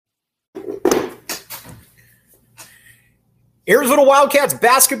Arizona Wildcats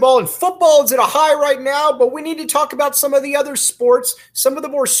basketball and football is at a high right now, but we need to talk about some of the other sports, some of the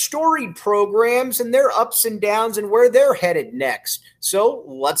more storied programs and their ups and downs and where they're headed next. So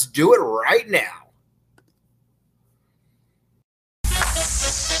let's do it right now.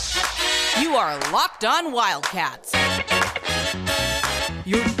 You are Locked On Wildcats,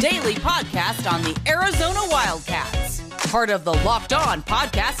 your daily podcast on the Arizona Wildcats, part of the Locked On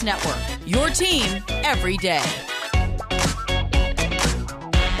Podcast Network, your team every day.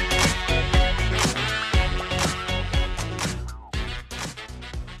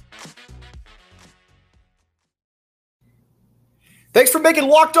 Thanks for making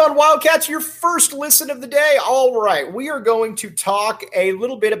Locked On Wildcats your first listen of the day. All right, we are going to talk a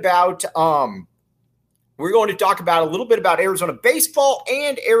little bit about Arizona baseball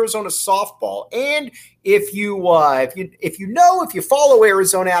and Arizona softball. And if you follow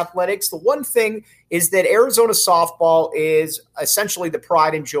Arizona athletics, the one thing is that Arizona softball is essentially the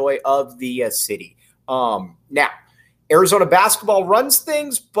pride and joy of the city. Now, Arizona basketball runs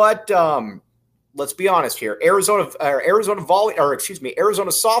things, but let's be honest here. Arizona softball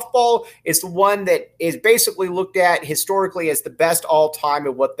is the one that is basically looked at historically as the best all time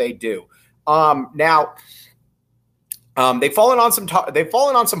at what they do. Now, they've fallen on some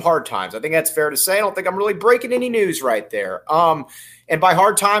hard times. I think that's fair to say. I don't think I'm really breaking any news right there. And by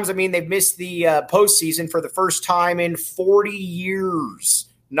hard times, I mean they've missed the postseason for the first time in 40 years.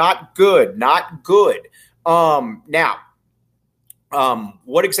 Not good. Now.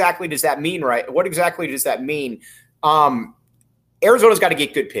 What exactly does that mean, right? What exactly does that mean? Arizona's got to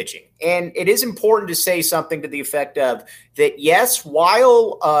get good pitching. And it is important to say something to the effect of that, yes,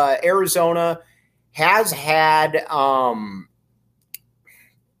 while Arizona has had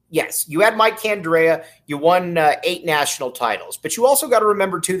yes, you had Mike Candrea, you won 8 national titles. But you also got to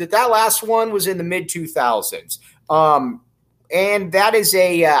remember, too, that last one was in the mid-2000s. And that is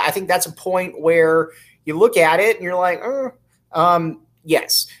I think that's a point where you look at it and you're like,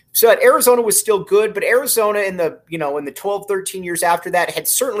 yes. So Arizona was still good, but Arizona in the 12, 13 years after that had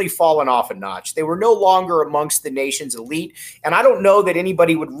certainly fallen off a notch. They were no longer amongst the nation's elite. And I don't know that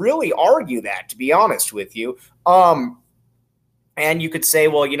anybody would really argue that, to be honest with you. And you could say,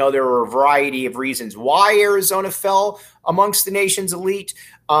 well, there were a variety of reasons why Arizona fell amongst the nation's elite.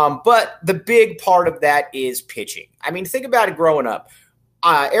 But the big part of that is pitching. I mean, think about it growing up.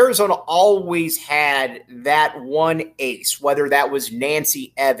 Arizona always had that one ace, whether that was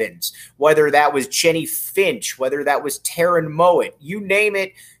Nancy Evans, whether that was Jenny Finch, whether that was Taryn Mowat, you name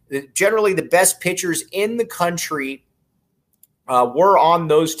it. Generally, the best pitchers in the country were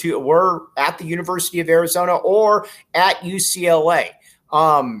at the University of Arizona or at UCLA.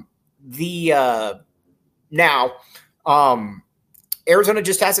 Arizona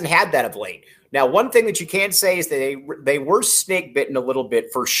just hasn't had that of late. Now, one thing that you can say is that they were snake bitten a little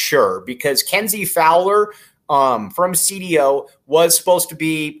bit for sure, because Kenzie Fowler from CDO was supposed to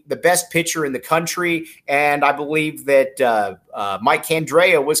be the best pitcher in the country. And I believe that Mike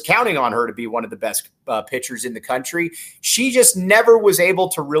Candrea was counting on her to be one of the best pitchers in the country. She just never was able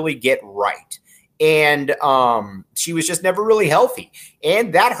to really get right. And she was just never really healthy.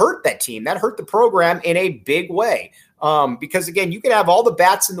 And that hurt that team. That hurt the program in a big way. Because, again, you can have all the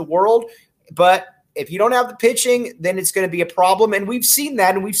bats in the world, but if you don't have the pitching, then it's going to be a problem. And we've seen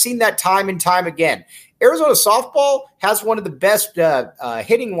that, and we've seen that time and time again. Arizona softball has one of the best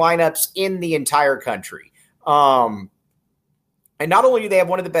hitting lineups in the entire country. And not only do they have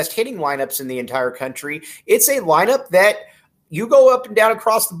one of the best hitting lineups in the entire country, it's a lineup that you go up and down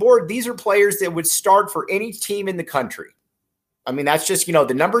across the board. These are players that would start for any team in the country. I mean, that's just,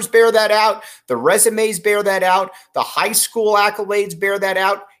 the numbers bear that out. The resumes bear that out. The high school accolades bear that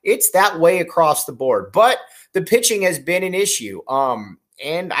out. It's that way across the board. But the pitching has been an issue.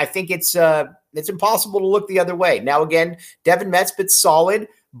 And I think it's impossible to look the other way. Now, again, Devin Metzbit's solid,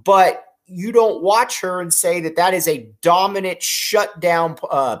 but you don't watch her and say that is a dominant shutdown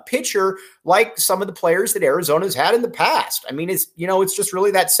pitcher like some of the players that Arizona's had in the past. I mean, it's just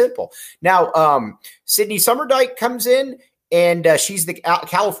really that simple. Now, Sydney Summerdike comes in, and she's the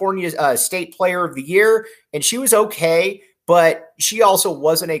California State Player of the Year, and she was okay, but she also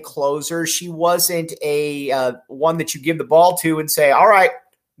wasn't a closer. She wasn't a one that you give the ball to and say, all right,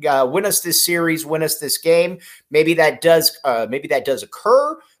 win us this series, win us this game. Maybe that does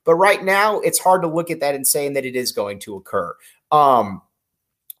occur, but right now it's hard to look at that and saying that it is going to occur.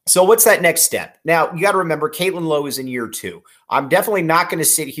 So what's that next step? Now, you got to remember, Caitlin Lowe is in year 2. I'm definitely not going to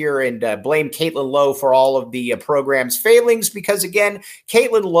sit here and blame Caitlin Lowe for all of the program's failings because, again,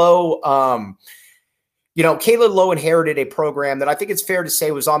 Caitlin Lowe Kayla Lowe inherited a program that I think it's fair to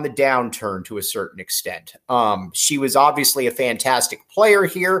say was on the downturn to a certain extent. She was obviously a fantastic player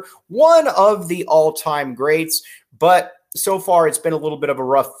here, one of the all-time greats, but so far it's been a little bit of a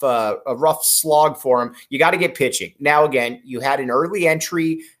rough slog for him. You got to get pitching. Now, again, you had an early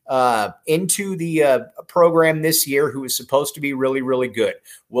entry into the program this year who was supposed to be really, really good.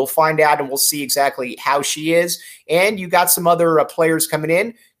 We'll find out and we'll see exactly how she is. And you got some other players coming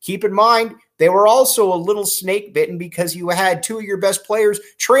in. Keep in mind, they were also a little snake bitten because you had two of your best players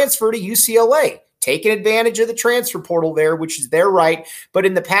transfer to UCLA, taking advantage of the transfer portal there, which is their right. But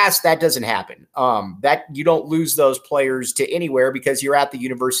in the past, that doesn't happen. That you don't lose those players to anywhere because you're at the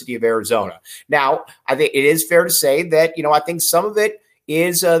University of Arizona. Now, I think it is fair to say that, I think some of it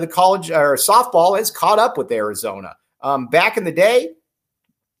is the college or softball has caught up with Arizona. Back in the day,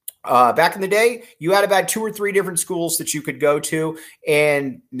 you had about 2 or 3 different schools that you could go to,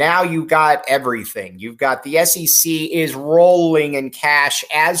 and now you got everything. You've got the SEC is rolling in cash,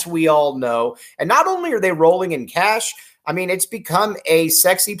 as we all know. And not only are they rolling in cash, I mean, it's become a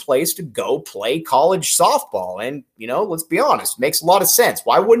sexy place to go play college softball. And, let's be honest, makes a lot of sense.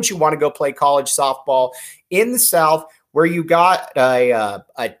 Why wouldn't you want to go play college softball in the South where you got a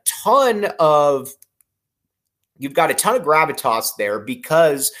ton of gravitas there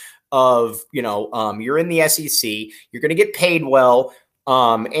because of, you're in the SEC, you're going to get paid well,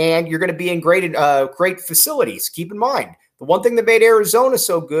 and you're going to be in great facilities. Keep in mind, the one thing that made Arizona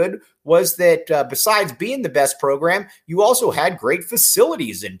so good was that besides being the best program, you also had great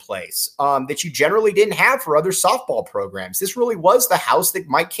facilities in place that you generally didn't have for other softball programs. This really was the house that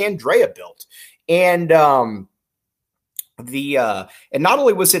Mike Candrea built. And and not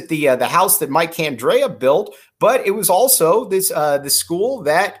only was it the house that Mike Candrea built, but it was also this the school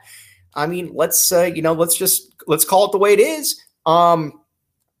that, I mean, let's call it the way it is.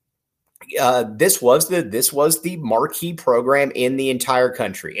 This was the marquee program in the entire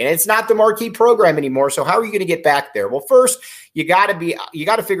country, and it's not the marquee program anymore. So how are you going to get back there? Well, first you got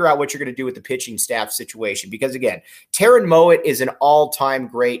to figure out what you're going to do with the pitching staff situation, because again, Taryn Mowat is an all-time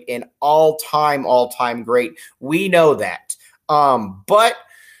great. We know that. But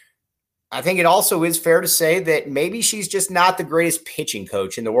I think it also is fair to say that maybe she's just not the greatest pitching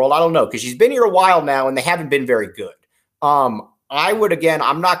coach in the world. I don't know, because she's been here a while now and they haven't been very good. I'm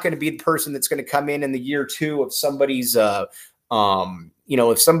not going to be the person that's going to come in the year 2 of somebody's,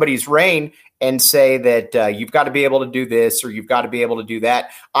 somebody's reign and say that you've got to be able to do this or you've got to be able to do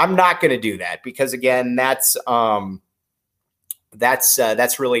that. I'm not going to do that because, again, that's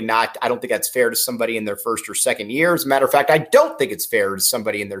really not, I don't think that's fair to somebody in their first or second year. As a matter of fact, I don't think it's fair to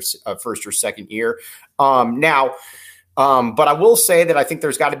somebody in their first or second year. But I will say that I think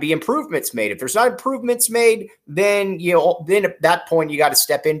there's got to be improvements made. If there's not improvements made, then at that point you got to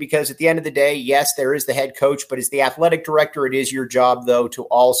step in, because at the end of the day, yes, there is the head coach, but as the athletic director, it is your job though to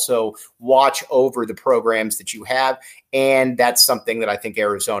also watch over the programs that you have, and that's something that I think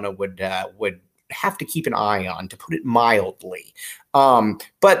Arizona would have to keep an eye on, to put it mildly.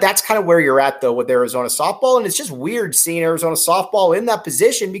 But that's kind of where you're at though with Arizona softball. And it's just weird seeing Arizona softball in that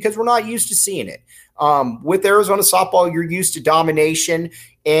position because we're not used to seeing it. With Arizona softball, you're used to domination,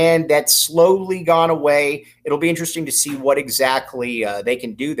 and that's slowly gone away. It'll be interesting to see what exactly they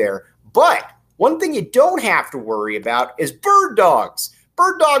can do there. But one thing you don't have to worry about is Bird Dogs.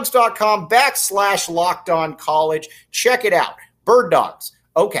 birddogs.com/LockedOnCollege. Check it out. Bird Dogs.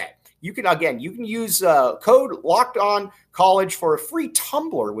 Okay. You can use code LockedOnCollege for a free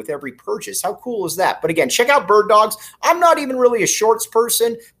tumbler with every purchase. How cool is that? But again, check out Bird Dogs. I'm not even really a shorts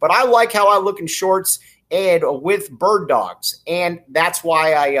person, but I like how I look in shorts and with Bird Dogs, and that's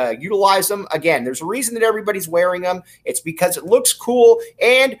why I utilize them. Again, there's a reason that everybody's wearing them. It's because it looks cool,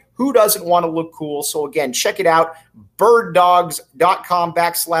 and who doesn't want to look cool? So again, check it out,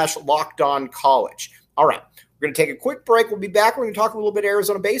 birddogs.com/LockedOnCollege. All right. We're going to take a quick break. We'll be back. We're going to talk a little bit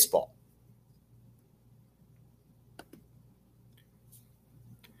Arizona baseball.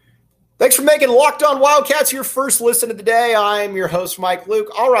 Thanks for making Locked On Wildcats your first listen of the day. I'm your host, Mike Luke.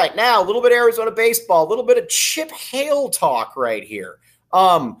 All right, now a little bit Arizona baseball, a little bit of Chip Hale talk right here.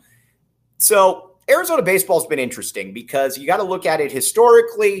 So Arizona baseball has been interesting because you got to look at it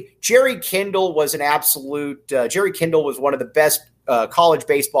historically. Jerry Kindle was one of the best college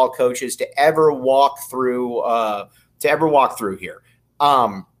baseball coaches to ever walk through here.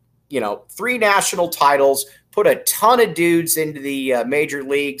 3 national titles, put a ton of dudes into the major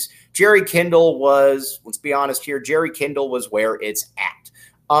leagues. Jerry Kindle was, let's be honest here, where it's at.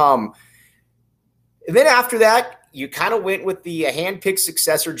 And then after that, you kind of went with the hand-picked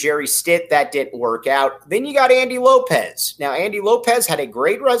successor, Jerry Stitt. That didn't work out. Then you got Andy Lopez. Now, Andy Lopez had a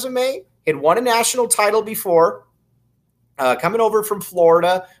great resume, had won a national title before, coming over from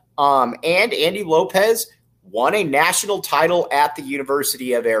Florida, and Andy Lopez won a national title at the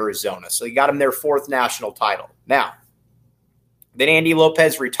University of Arizona. So he got him their 4th national title. Now, then Andy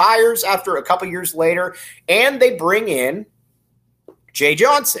Lopez retires after a couple years later, and they bring in Jay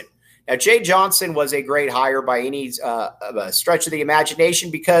Johnson. Now, Jay Johnson was a great hire by any stretch of the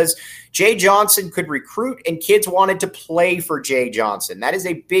imagination because Jay Johnson could recruit and kids wanted to play for Jay Johnson. That is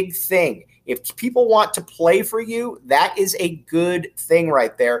a big thing. If people want to play for you, that is a good thing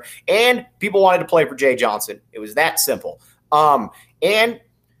right there. And people wanted to play for Jay Johnson. It was that simple. And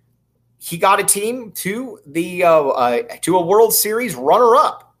he got a team to a World Series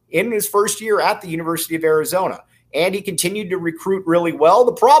runner-up in his first year at the University of Arizona. And he continued to recruit really well.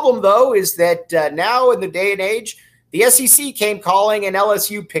 The problem, though, is that now in the day and age, the SEC came calling and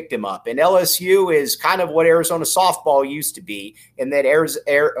LSU picked him up. And LSU is kind of what Arizona softball used to be, in that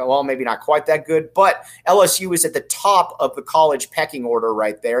well, maybe not quite that good, but LSU is at the top of the college pecking order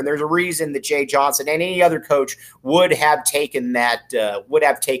right there. And there's a reason that Jay Johnson and any other coach would have taken that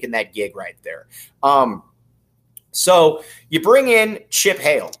gig right there. So you bring in Chip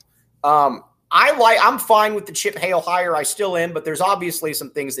Hale. I'm fine with the Chip Hale hire. I still am, but there's obviously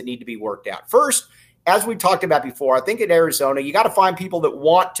some things that need to be worked out. First, as we talked about before, I think at Arizona, you got to find people that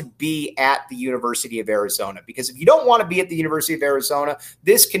want to be at the University of Arizona, because if you don't want to be at the University of Arizona,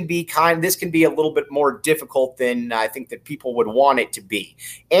 this can be a little bit more difficult than I think that people would want it to be.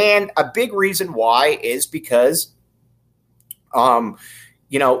 And a big reason why is because, if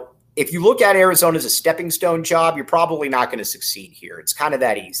you look at Arizona as a stepping stone job, you're probably not going to succeed here. It's kind of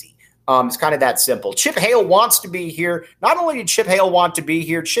that easy. It's kind of that simple. Chip Hale wants to be here. Not only did Chip Hale want to be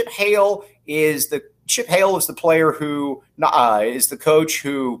here, Chip Hale is the player who is the coach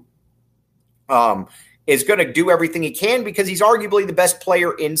who is going to do everything he can, because he's arguably the best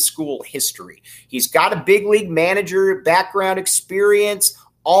player in school history. He's got a big league manager background, experience,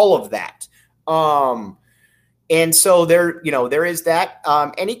 all of that. And so there is that.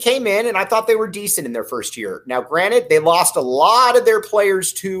 And he came in, and I thought they were decent in their first year. Now, granted, they lost a lot of their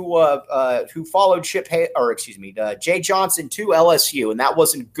players to who followed Jay Johnson to LSU, and that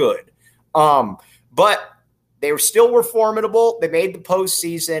wasn't good. But they were formidable. They made the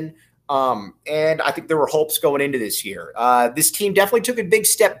postseason. And I think there were hopes going into this year. This team definitely took a big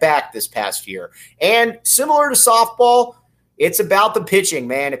step back this past year. And similar to softball, it's about the pitching,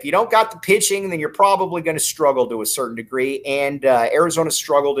 man. If you don't got the pitching, then you're probably going to struggle to a certain degree. And Arizona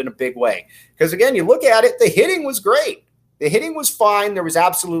struggled in a big way. Because, again, you look at it, the hitting was great. The hitting was fine. There was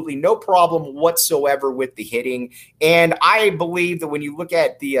absolutely no problem whatsoever with the hitting. And I believe that when you look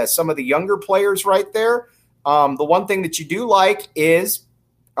at the some of the younger players right there, the one thing that you do like is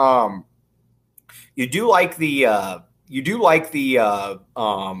what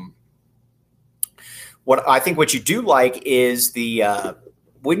I think what you do like is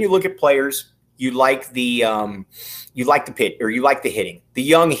when you look at players, you like the pitch, or you like the hitting. The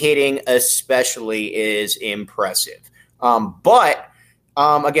young hitting especially is impressive. But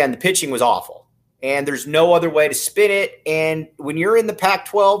again, the pitching was awful, and there's no other way to spin it. And when you're in the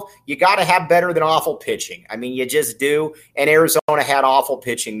Pac-12, you got to have better than awful pitching. I mean, you just do. And Arizona had awful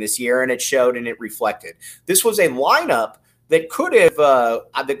pitching this year, and it showed and it reflected. This was a lineup that could have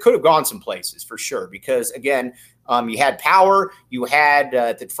gone some places for sure, because again, you had power, you had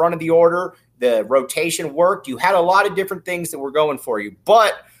at the front of the order, the rotation worked, you had a lot of different things that were going for you.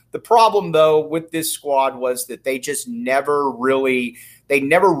 But the problem, though, with this squad was that they just never really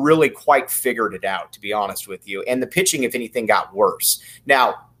quite figured it out, to be honest with you. And the pitching, if anything, got worse.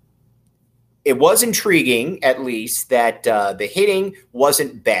 Now, it was intriguing, at least, that the hitting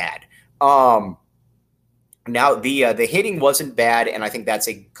wasn't bad. Now, the hitting wasn't bad, and I think that's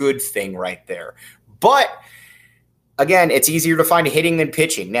a good thing right there. But, again, it's easier to find hitting than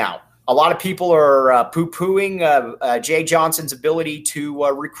pitching. Now, a lot of people are poo-pooing Jay Johnson's ability to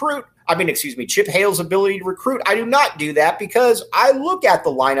recruit. Chip Hale's ability to recruit. I do not do that, because I look at the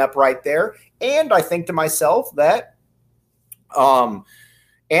lineup right there, and I think to myself that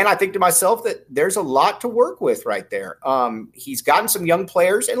there's a lot to work with right there. He's gotten some young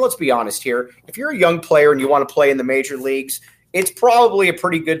players, and let's be honest here. If you're a young player and you want to play in the major leagues, it's probably a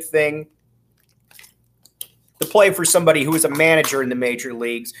pretty good thing to play for somebody who is a manager in the major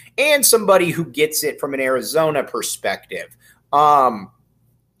leagues and somebody who gets it from an Arizona perspective. Now,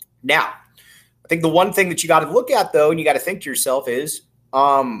 I think the one thing that you got to look at, though, and you got to think to yourself is,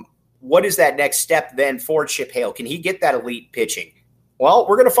 what is that next step then for Chip Hale? Can he get that elite pitching? Well,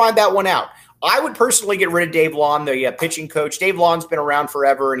 we're going to find that one out. I would personally get rid of Dave Lawn, the pitching coach. Dave Lawn's been around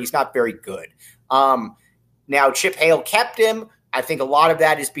forever, and he's not very good. Now, Chip Hale kept him, I think a lot of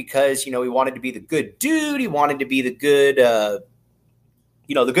that is because, he wanted to be the good dude. He wanted to be the good, the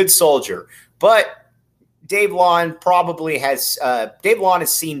good soldier. But Dave Long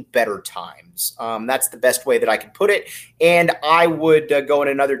has seen better times. That's the best way that I can put it. And I would go in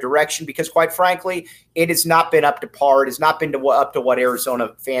another direction because, quite frankly, it has not been up to par. It has not been up to what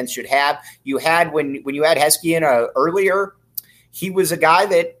Arizona fans should have. You had when you had Heskey in earlier, he was a guy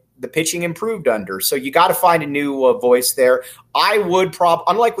that the pitching improved under. So you got to find a new voice there. I would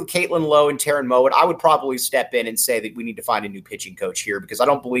unlike with Caitlin Lowe and Taryn Mowat, I would probably step in and say that we need to find a new pitching coach here because I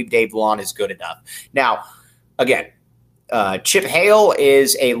don't believe Dave Long is good enough. Now, again, Chip Hale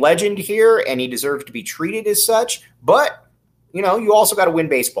is a legend here, and he deserves to be treated as such. But you also got to win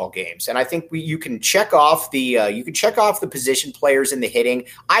baseball games, and I think you can check off the position players in the hitting.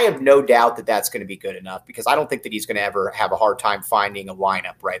 I have no doubt that that's going to be good enough because I don't think that he's going to ever have a hard time finding a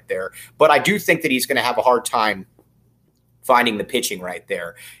lineup right there. But I do think that he's going to have a hard time finding the pitching right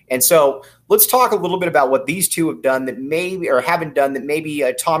there. And so let's talk a little bit about what these two have done that maybe or haven't done that maybe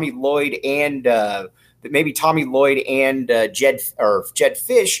Tommy Lloyd and Jed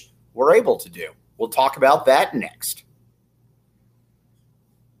Fish were able to do. We'll talk about that next.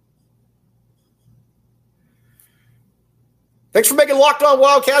 Thanks for making Locked On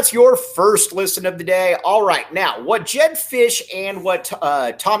Wildcats your first listen of the day. All right, now what Jed Fish and what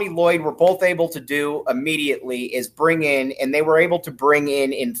Tommy Lloyd were both able to do immediately is they were able to bring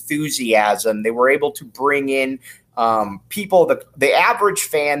in enthusiasm. They were able to bring in people, the average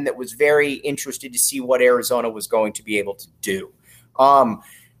fan that was very interested to see what Arizona was going to be able to do.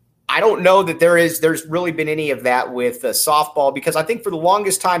 I don't know that there's really been any of that with softball because I think for the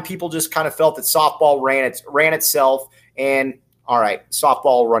longest time people just kind of felt that softball ran itself. And all right, softball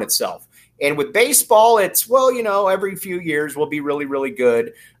will run itself. And with baseball, it's, every few years we'll be really, really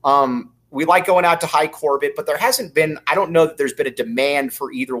good. We like going out to High Corbett, but I don't know that there's been a demand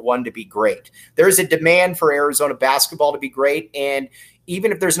for either one to be great. There's a demand for Arizona basketball to be great. And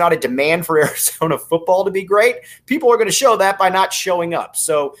even if there's not a demand for Arizona football to be great, people are going to show that by not showing up.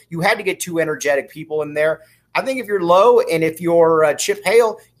 So you had to get two energetic people in there. I think if you're Lowe and if you're Chip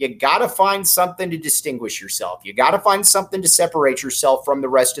Hale, you got to find something to distinguish yourself. You got to find something to separate yourself from the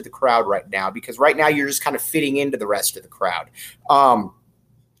rest of the crowd right now, because right now you're just kind of fitting into the rest of the crowd.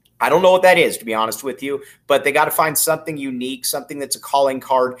 I don't know what that is, to be honest with you, but they got to find something unique, something that's a calling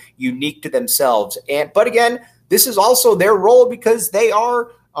card unique to themselves. But again, this is also their role because they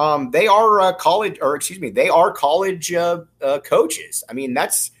are college coaches. I mean,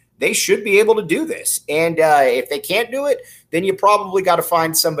 they should be able to do this. And if they can't do it, then you probably got to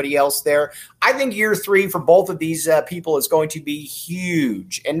find somebody else there. I think year 3 for both of these people is going to be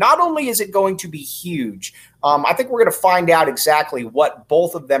huge. And not only is it going to be huge, I think we're going to find out exactly what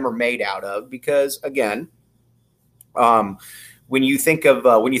both of them are made out of. Because again, when you think of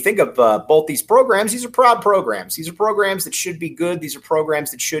both these programs, these are proud programs. These are programs that should be good. These are programs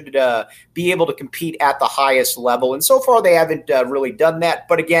that should be able to compete at the highest level. And so far, they haven't really done that.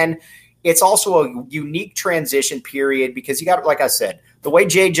 But again, it's also a unique transition period because you got, like I said, the way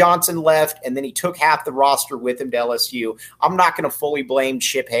Jay Johnson left and then he took half the roster with him to LSU. I'm not going to fully blame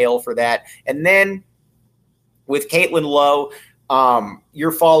Chip Hale for that. And then with Caitlin Lowe,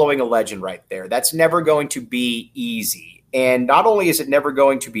 you're following a legend right there. That's never going to be easy. And not only is it never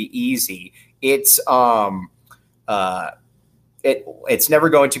going to be easy, it's never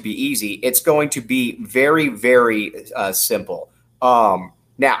going to be easy. It's going to be very, very simple.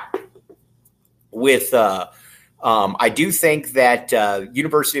 Now, with I do think that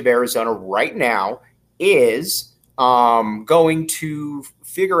University of Arizona right now is going to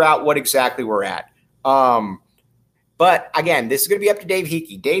figure out what exactly we're at. But again, this is going to be up to Dave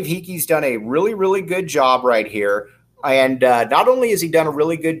Hickey. Dave Hickey's done a really, really good job right here. And not only has he done a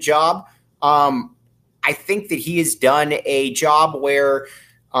really good job, I think that he has done a job where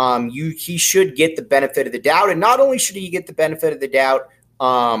he should get the benefit of the doubt. And not only should he get the benefit of the doubt,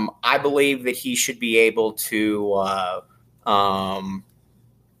 I believe that he should be able to I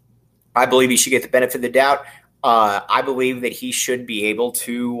believe he should get the benefit of the doubt. I believe that he should be able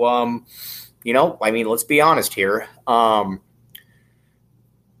to, let's be honest here.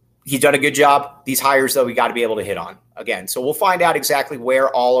 He's done a good job. These hires, though, we got to be able to hit on again. So we'll find out exactly where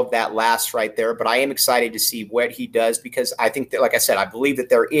all of that lasts right there. But I am excited to see what he does because I think that, like I said, I believe that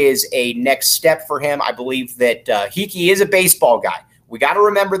there is a next step for him. I believe that Hickey is a baseball guy. We got to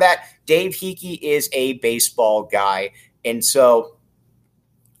remember that Dave Hickey is a baseball guy. And so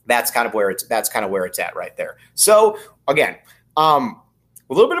that's kind of where it's at right there. So again, a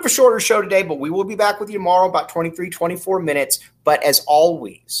little bit of a shorter show today, but we will be back with you tomorrow about 24 minutes. But as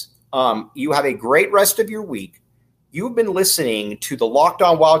always, you have a great rest of your week. You've been listening to the Locked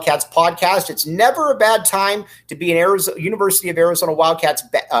On Wildcats podcast. It's never a bad time to be an University of Arizona Wildcats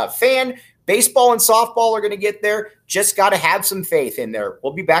fan. Baseball and softball are going to get there. Just got to have some faith in there.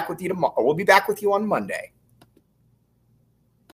 We'll be back with you tomorrow. We'll be back with you on Monday.